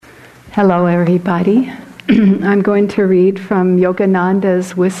Hello, everybody. I'm going to read from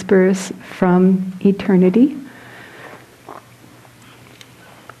Yogananda's Whispers from Eternity.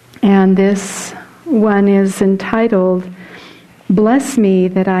 And this one is entitled, Bless me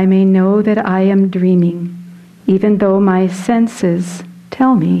that I may know that I am dreaming, even though my senses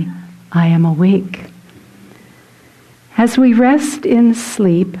tell me I am awake. As we rest in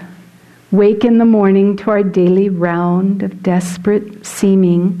sleep, wake in the morning to our daily round of desperate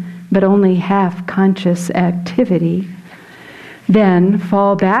seeming but only half-conscious activity, then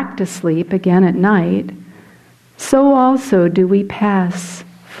fall back to sleep again at night, so also do we pass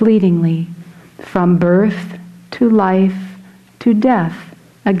fleetingly from birth to life to death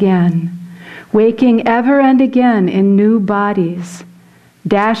again, waking ever and again in new bodies,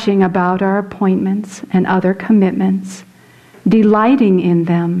 dashing about our appointments and other commitments, delighting in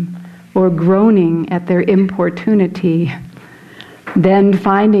them or groaning at their importunity, then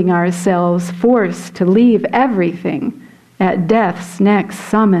finding ourselves forced to leave everything at death's next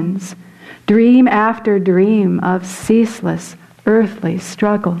summons, dream after dream of ceaseless earthly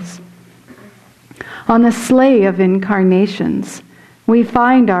struggles. On the sleigh of incarnations, we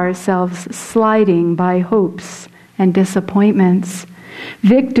find ourselves sliding by hopes and disappointments,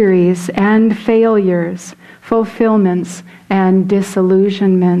 victories and failures, fulfillments and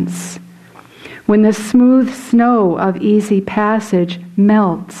disillusionments. When the smooth snow of easy passage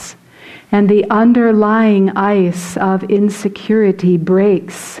melts and the underlying ice of insecurity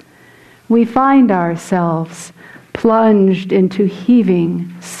breaks, we find ourselves plunged into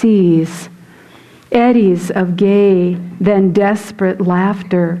heaving seas, eddies of gay, then desperate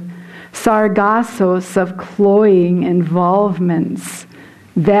laughter, sargassos of cloying involvements,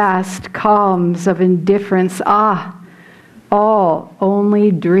 vast calms of indifference, all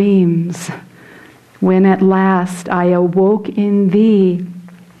only dreams. When at last I awoke in thee,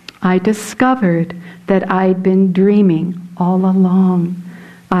 I discovered that I'd been dreaming all along.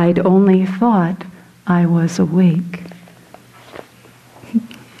 I'd only thought I was awake.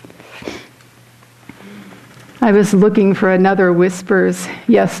 I was looking for another Whispers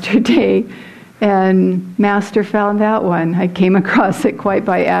yesterday, and Master found that one. I came across it quite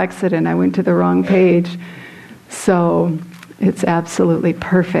by accident. I went to the wrong page. So it's absolutely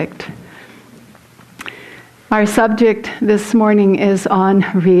perfect. Our subject this morning is on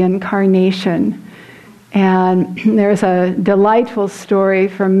reincarnation. And there's a delightful story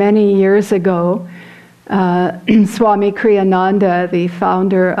from many years ago. Swami Kriyananda, the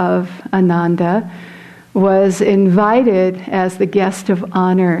founder of Ananda, was invited as the guest of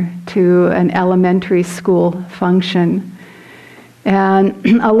honor to an elementary school function. And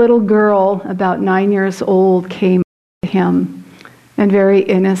a little girl, about 9 years old, came to him and very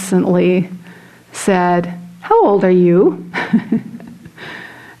innocently said, "How old are you?"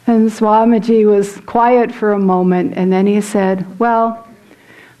 And Swamiji was quiet for a moment, and then he said, "Well,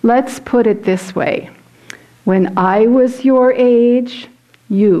 let's put it this way. When I was your age,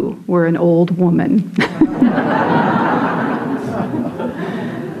 you were an old woman."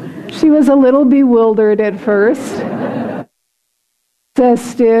 She was a little bewildered at first,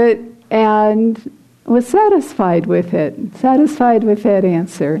 assessed it, and was satisfied with that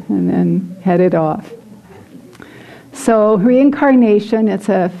answer, and then headed off. So reincarnation, it's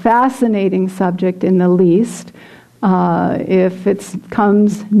a fascinating subject in the least. If it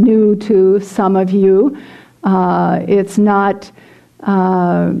comes new to some of you, it's not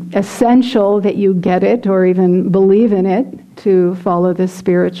essential that you get it or even believe in it to follow the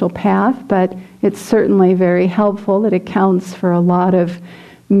spiritual path, but it's certainly very helpful. It accounts for a lot of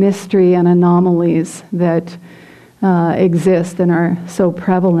mystery and anomalies that exist and are so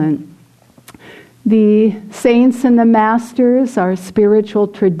prevalent. The saints and the masters are spiritual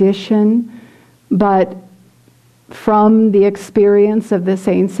tradition, but from the experience of the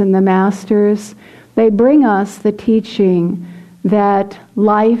saints and the masters, they bring us the teaching that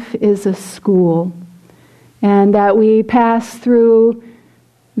life is a school and that we pass through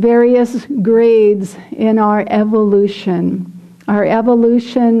various grades in our evolution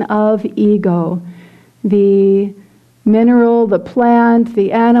of ego. The mineral, the plant,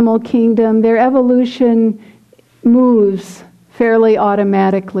 the animal kingdom, their evolution moves fairly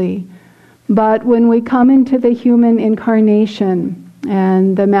automatically. But when we come into the human incarnation,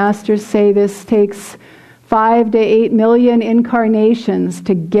 and the masters say this takes 5 to 8 million incarnations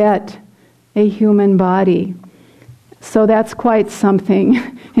to get a human body. So that's quite something.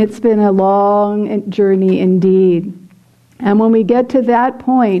 It's been a long journey indeed. And when we get to that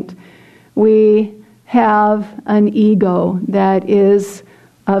point, we have an ego that is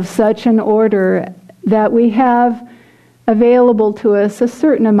of such an order that we have available to us a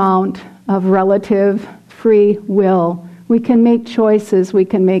certain amount of relative free will. We can make choices, we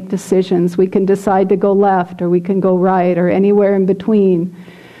can make decisions, we can decide to go left or we can go right or anywhere in between.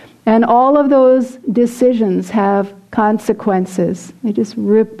 And all of those decisions have consequences. It just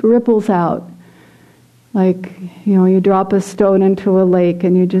ripples out. Like, you drop a stone into a lake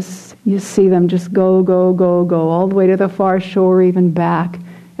and you see them just go, all the way to the far shore, even back.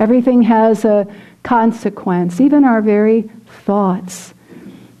 Everything has a consequence, even our very thoughts.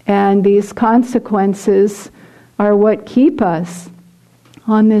 And these consequences are what keep us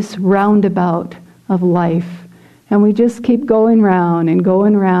on this roundabout of life. And we just keep going round and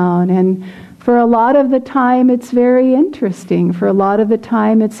going round. And for a lot of the time, it's very interesting. For a lot of the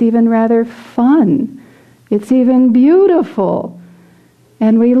time, it's even rather fun. It's even beautiful.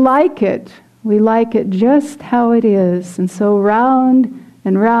 And we like it. We like it just how it is. And so round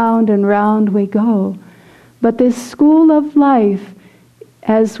and round and round we go. But this school of life,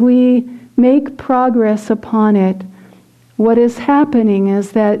 as we make progress upon it, what is happening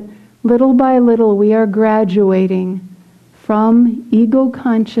is that little by little we are graduating from ego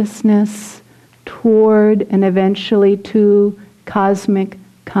consciousness toward and eventually to cosmic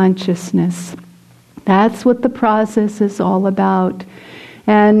consciousness. That's what the process is all about.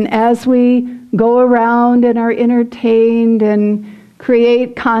 And as we go around and are entertained and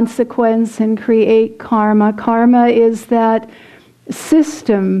create consequence and create karma, karma is that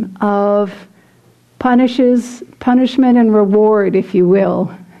system of punishment and reward, if you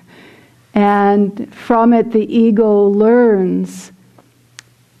will. And from it the ego learns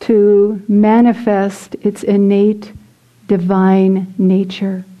to manifest its innate divine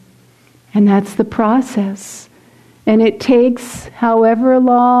nature. And that's the process. And it takes however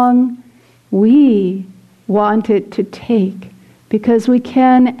long we want it to take, because we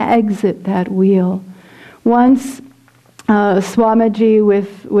can exit that wheel. Once Swamiji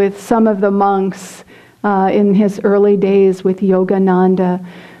with some of the monks in his early days with Yogananda,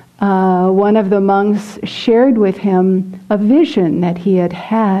 one of the monks shared with him a vision that he had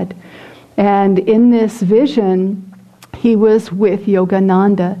had. And in this vision, he was with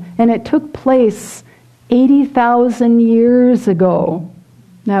Yogananda. And it took place 80,000 years ago.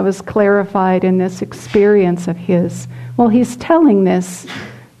 That was clarified in this experience of his. Well, he's telling this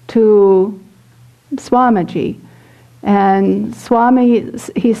to Swamiji. And Swami,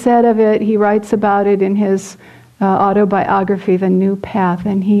 he said of it, he writes about it in his autobiography, The New Path,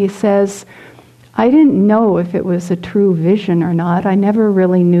 and he says, I didn't know if it was a true vision or not. I never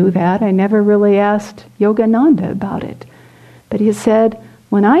really knew that. I never really asked Yogananda about it. But he said,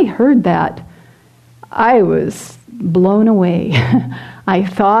 when I heard that, I was blown away. I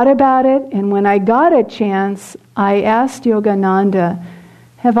thought about it, and when I got a chance, I asked Yogananda,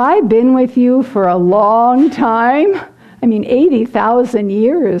 have I been with you for a long time? 80,000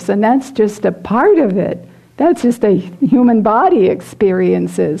 years, and that's just a part of it. That's just a human body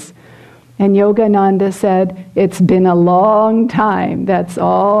experiences. And Yogananda said, it's been a long time. That's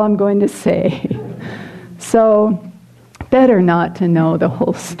all I'm going to say. So, better not to know the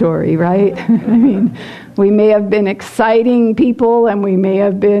whole story, right? We may have been exciting people, and we may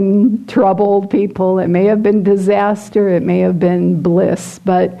have been troubled people. It may have been disaster. It may have been bliss.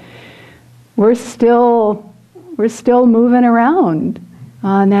 But we're still moving around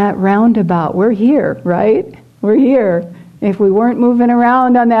on that roundabout. We're here, right? We're here. If we weren't moving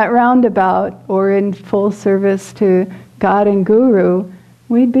around on that roundabout or in full service to God and Guru,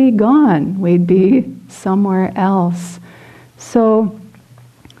 we'd be gone. We'd be somewhere else. So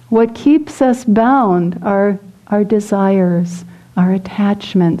what keeps us bound are our desires, our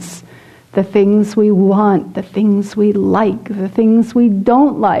attachments, the things we want, the things we like, the things we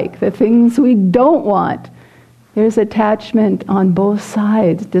don't like, the things we don't want. There's attachment on both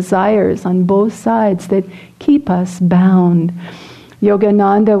sides, desires on both sides that keep us bound.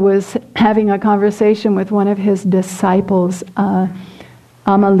 Yogananda was having a conversation with one of his disciples,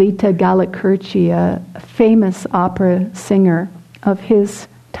 Amalita Galakirti, a famous opera singer of his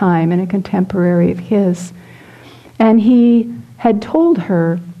time and a contemporary of his. And he had told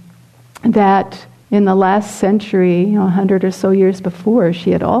her that in the last century, 100 or so years before,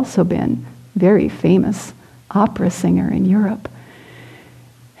 she had also been very famous opera singer in Europe.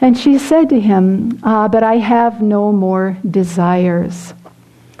 And she said to him, but I have no more desires.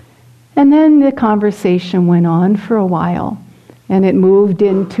 And then the conversation went on for a while, and it moved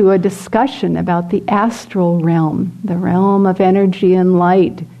into a discussion about the astral realm, the realm of energy and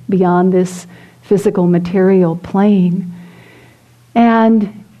light beyond this physical material plane.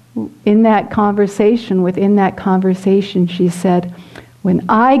 And within that conversation, she said, When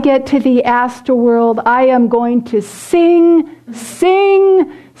I get to the astral world, I am going to sing,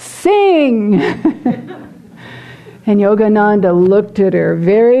 sing, sing. And Yogananda looked at her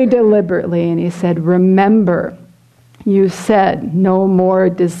very deliberately and he said, remember, you said no more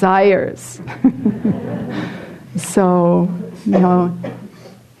desires. So,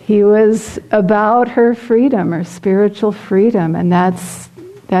 he was about her freedom, her spiritual freedom, and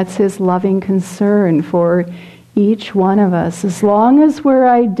that's his loving concern for each one of us. As long as we're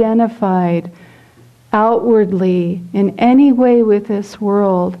identified outwardly in any way with this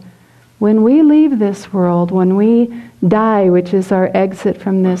world, when we leave this world, when we die, which is our exit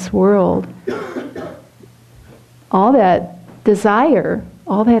from this world, all that desire,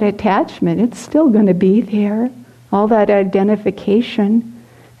 all that attachment, it's still going to be there. All that identification.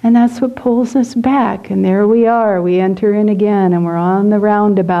 And that's what pulls us back. And there we are. We enter in again and we're on the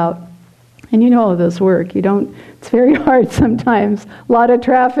roundabout. And you know how those work. It's very hard sometimes. A lot of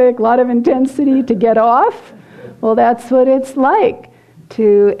traffic, a lot of intensity to get off. Well, that's what it's like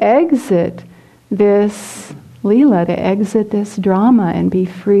to exit this Leela, to exit this drama and be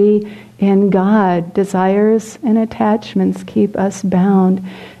free in God. Desires and attachments keep us bound.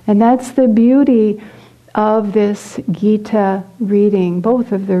 And that's the beauty of this Gita reading,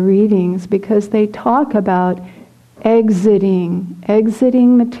 both of the readings, because they talk about exiting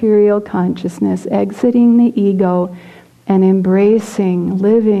material consciousness, exiting the ego, and embracing,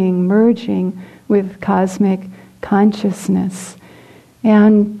 living, merging with cosmic consciousness.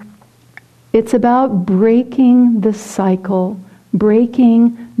 And it's about breaking the cycle,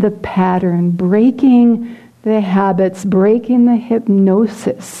 breaking the pattern, breaking the habits, breaking the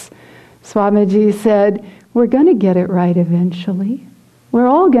hypnosis. Swamiji said, we're going to get it right eventually. We're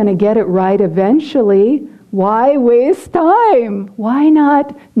all going to get it right eventually. Why waste time? Why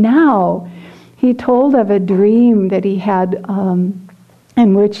not now? He told of a dream that he had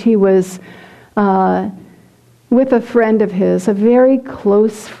in which he was with a friend of his, a very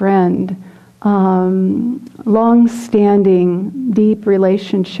close friend, long-standing, deep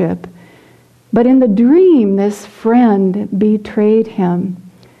relationship. But in the dream, this friend betrayed him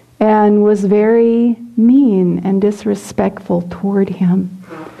and was very mean and disrespectful toward him.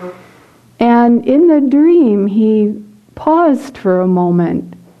 And in the dream, he paused for a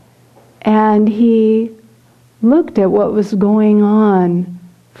moment and he looked at what was going on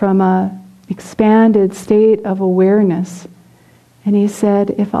from an expanded state of awareness. And he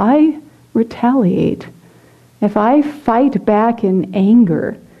said, if I retaliate, if I fight back in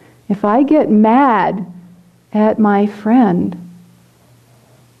anger, if I get mad at my friend,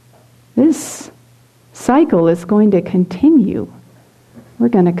 this cycle is going to continue. We're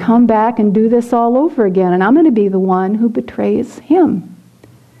going to come back and do this all over again, and I'm going to be the one who betrays him.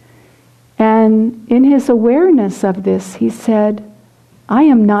 And in his awareness of this, he said, I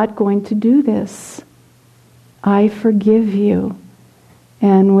am not going to do this. I forgive you.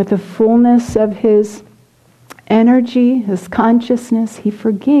 And with the fullness of his energy, his consciousness, he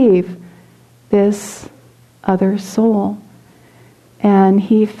forgave this other soul. And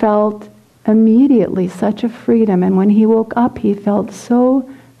he felt immediately such a freedom. And when he woke up, he felt so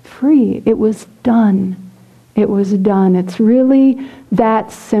free. It was done. It was done. It's really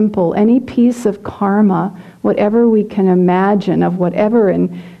that simple. Any piece of karma, whatever we can imagine, of whatever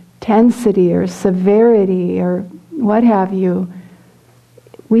intensity or severity or what have you,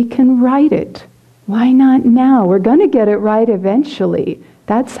 we can write it. Why not now? We're going to get it right eventually.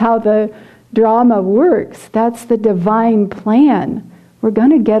 That's how the drama works. That's the divine plan. We're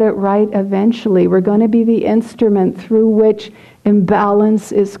going to get it right eventually. We're going to be the instrument through which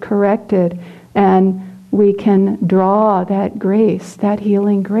imbalance is corrected, and we can draw that grace, that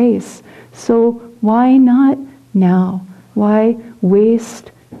healing grace. So why not now? Why waste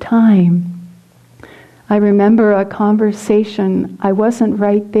time? I remember a conversation, I wasn't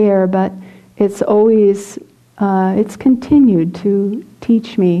right there, but it's always, it's continued to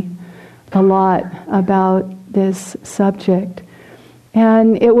teach me a lot about this subject.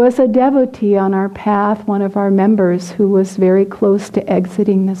 And it was a devotee on our path, one of our members, who was very close to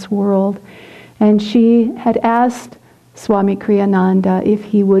exiting this world. And she had asked Swami Kriyananda if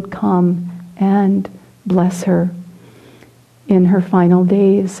he would come and bless her in her final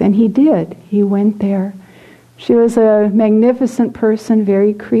days. And he did. He went there. She was a magnificent person,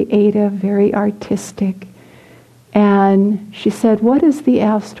 very creative, very artistic. And she said, what is the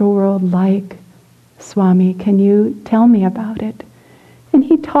astral world like, Swami? Can you tell me about it? And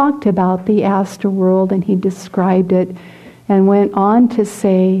he talked about the astral world and he described it and went on to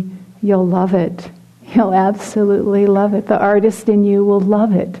say, you'll love it. You'll absolutely love it. The artist in you will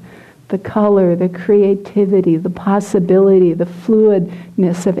love it. the color, the creativity, the possibility, the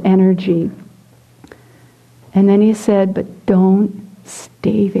fluidness of energy. And then he said, but don't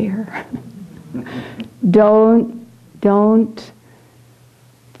stay there. Don't,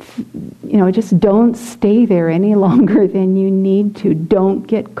 just don't stay there any longer than you need to. Don't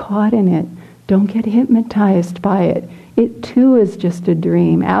get caught in it. Don't get hypnotized by it. It too is just a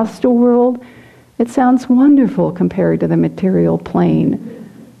dream. Astral world, it sounds wonderful compared to the material plane,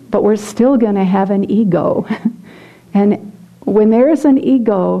 but we're still going to have an ego. And when there's an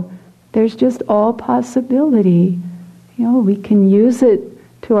ego, there's just all possibility. We can use it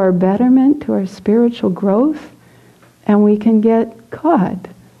to our betterment, to our spiritual growth, and we can get caught.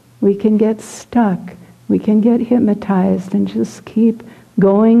 We can get stuck. We can get hypnotized and just keep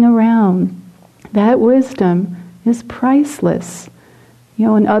going around. That wisdom is priceless.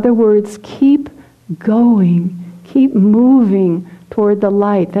 In other words, keep going, keep moving toward the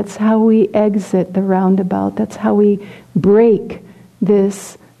light. That's how we exit the roundabout. That's how we break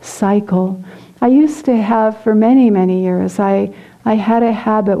this cycle. I used to have, for many, many years, I had a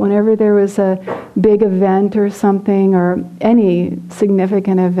habit whenever there was a big event or something, or any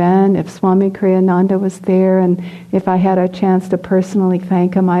significant event, if Swami Kriyananda was there and if I had a chance to personally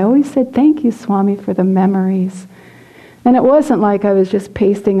thank him, I always said, thank you, Swami, for the memories. And it wasn't like I was just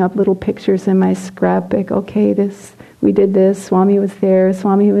pasting up little pictures in my scrapbook. Okay, we did this, Swami was there,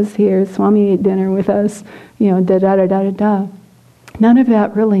 Swami was here, Swami ate dinner with us, da-da-da-da-da-da. None of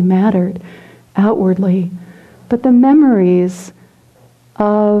that really mattered outwardly. But the memories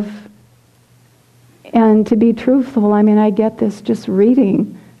of, and to be truthful, I get this just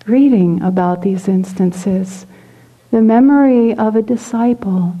reading about these instances. The memory of a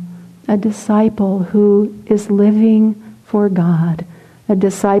disciple who is living for God, a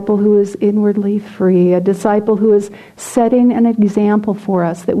disciple who is inwardly free, a disciple who is setting an example for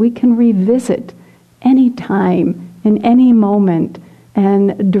us that we can revisit any time, in any moment,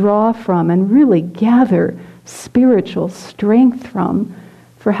 and draw from and really gather spiritual strength from,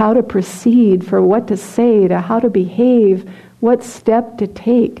 for how to proceed, for what to say, to how to behave, what step to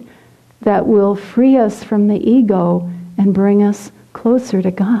take that will free us from the ego and bring us closer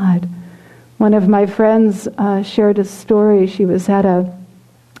to God. One of my friends shared a story. She was at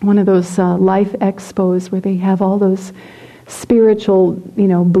one of those life expos where they have all those spiritual,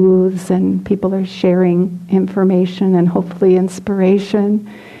 booths, and people are sharing information and hopefully inspiration.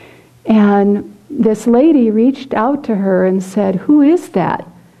 And this lady reached out to her and said, "Who is that?"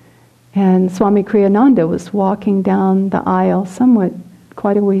 And Swami Kriyananda was walking down the aisle,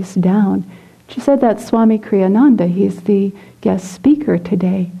 quite a ways down. She said, "That's Swami Kriyananda. He's the guest speaker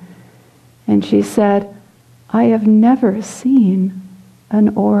today." And she said, "I have never seen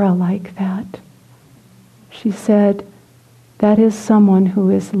an aura like that." She said, "That is someone who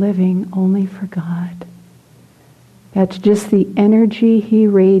is living only for God." That's just the energy he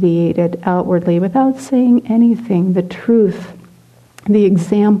radiated outwardly without saying anything, the truth, the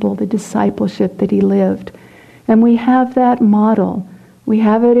example, the discipleship that he lived. And we have that model. We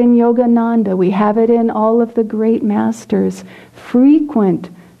have it in Yogananda. We have it in all of the great masters. Frequent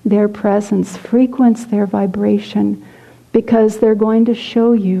their presence, frequent their vibration, because they're going to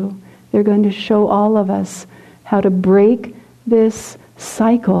show you, they're going to show all of us how to break this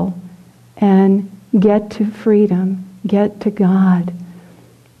cycle and get to freedom, get to God.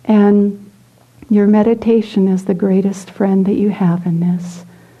 And your meditation is the greatest friend that you have in this,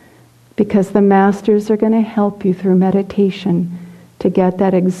 because the masters are going to help you through meditation to get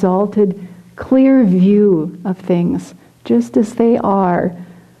that exalted, clear view of things just as they are,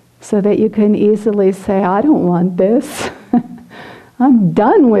 so that you can easily say, "I don't want this. I'm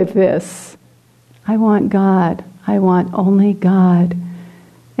done with this. I want God. I want only God."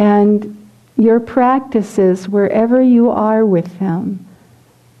 And your practices, wherever you are with them,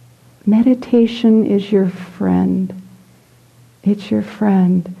 meditation is your friend. It's your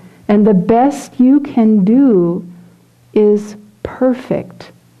friend. And the best you can do is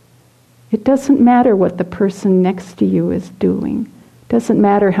perfect. It doesn't matter what the person next to you is doing. It doesn't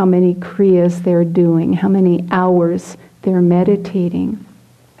matter how many kriyas they're doing, how many hours they're meditating.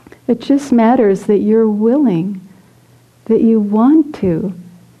 It just matters that you're willing, that you want to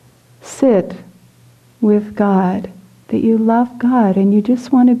sit with God, that you love God, and you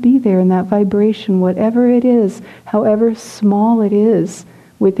just want to be there in that vibration, whatever it is, however small it is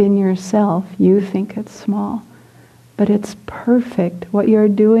within yourself. You think it's small, but it's perfect. What you're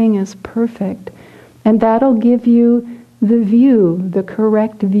doing is perfect. And that'll give you the view, the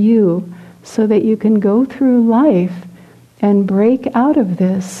correct view, so that you can go through life and break out of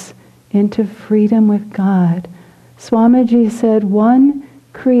this into freedom with God. Swamiji said, one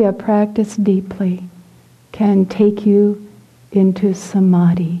Kriya practiced deeply can take you into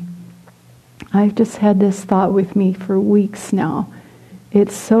samadhi. I've just had this thought with me for weeks now.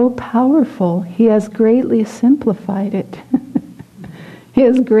 It's so powerful. He has greatly simplified it. He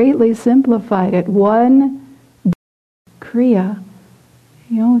has greatly simplified it. One kriya.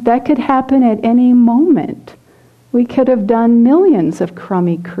 That could happen at any moment. We could have done millions of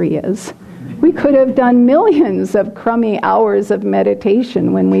crummy kriyas. We could have done millions of crummy hours of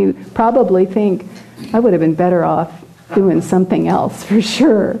meditation when we probably think, I would have been better off doing something else for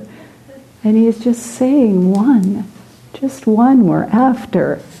sure. And he's just saying one. Just one we're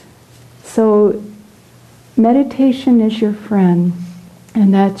after. So meditation is your friend.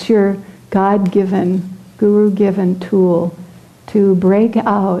 And that's your God-given, Guru-given tool to break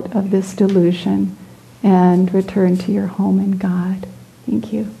out of this delusion and return to your home in God.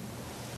 Thank you.